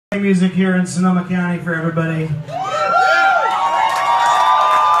Music here in Sonoma County for everybody.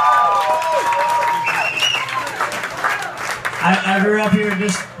 I grew up here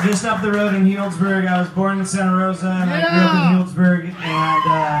just up the road in Healdsburg. I was born in Santa Rosa and I grew up in Healdsburg, and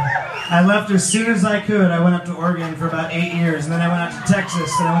I left as soon as I could. I went up to Oregon for about 8 years, and then I went out to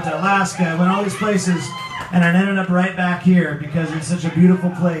Texas, and I went to Alaska. I went all these places, and I ended up right back here because it's such a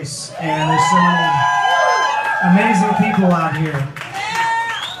beautiful place and there's so many amazing people out here.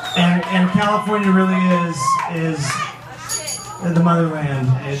 And California really is the motherland.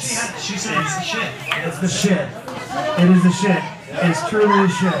 She said it's the shit. It's the shit. It is the shit. It's truly the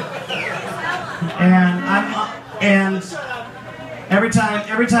shit. And every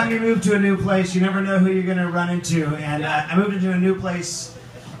time you move to a new place, you never know who you're going to run into. And I moved into a new place,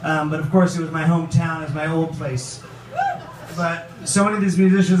 but of course it was my hometown, it's my old place. But so many of these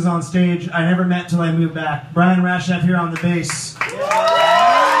musicians on stage I never met till I moved back. Brian Rashef here on the bass.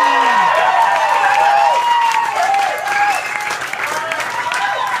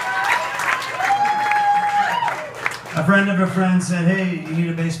 A friend of a friend said, "Hey, you need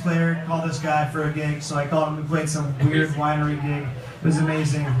a bass player, call this guy for a gig." So I called him. We played some weird winery gig. It was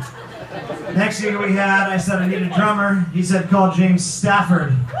amazing. Next gig we had, I said I need a drummer. He said, "Call James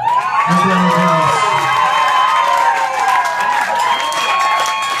Stafford."